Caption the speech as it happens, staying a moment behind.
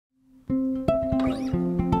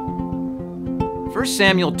First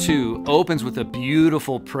Samuel 2 opens with a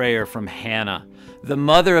beautiful prayer from Hannah, the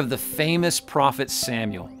mother of the famous prophet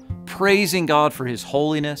Samuel, praising God for his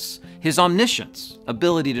holiness, his omniscience,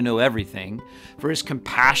 ability to know everything, for his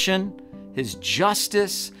compassion, his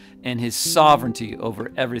justice, and his sovereignty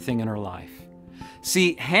over everything in her life.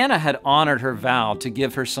 See, Hannah had honored her vow to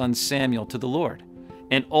give her son Samuel to the Lord.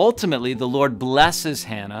 And ultimately, the Lord blesses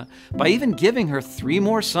Hannah by even giving her 3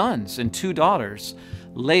 more sons and 2 daughters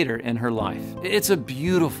later in her life. It's a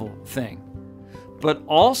beautiful thing. But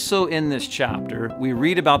also in this chapter, we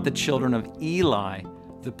read about the children of Eli,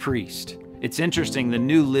 the priest. It's interesting, the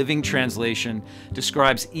New Living Translation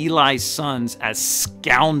describes Eli's sons as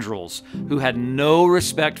scoundrels who had no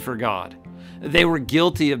respect for God. They were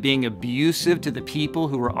guilty of being abusive to the people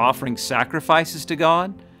who were offering sacrifices to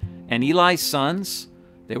God. And Eli's sons,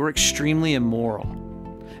 they were extremely immoral.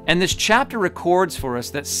 And this chapter records for us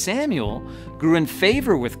that Samuel grew in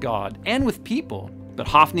favor with God and with people. But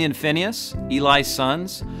Hophni and Phinehas, Eli's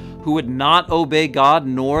sons, who would not obey God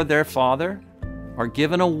nor their father, are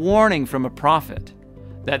given a warning from a prophet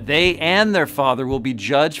that they and their father will be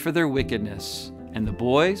judged for their wickedness, and the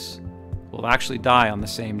boys will actually die on the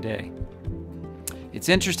same day. It's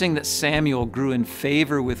interesting that Samuel grew in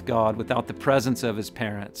favor with God without the presence of his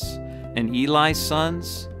parents, and Eli's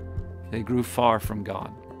sons, they grew far from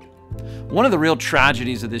God. One of the real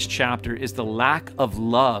tragedies of this chapter is the lack of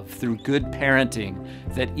love through good parenting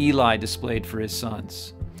that Eli displayed for his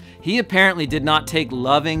sons. He apparently did not take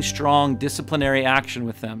loving, strong disciplinary action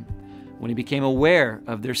with them when he became aware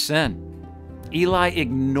of their sin. Eli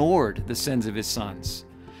ignored the sins of his sons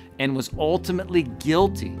and was ultimately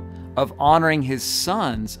guilty of honoring his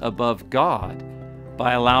sons above God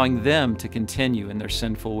by allowing them to continue in their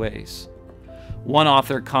sinful ways. One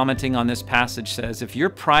author commenting on this passage says, if your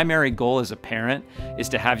primary goal as a parent is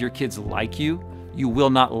to have your kids like you, you will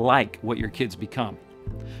not like what your kids become.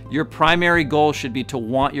 Your primary goal should be to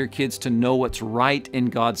want your kids to know what's right in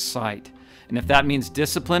God's sight. And if that means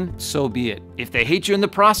discipline, so be it. If they hate you in the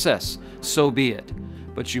process, so be it.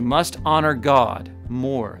 But you must honor God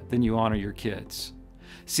more than you honor your kids.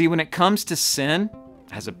 See, when it comes to sin,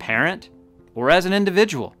 as a parent or as an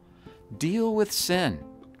individual, deal with sin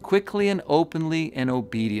quickly and openly and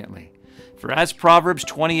obediently. For as Proverbs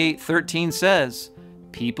 28:13 says,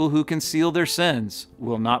 people who conceal their sins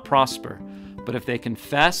will not prosper, but if they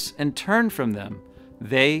confess and turn from them,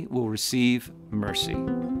 they will receive mercy.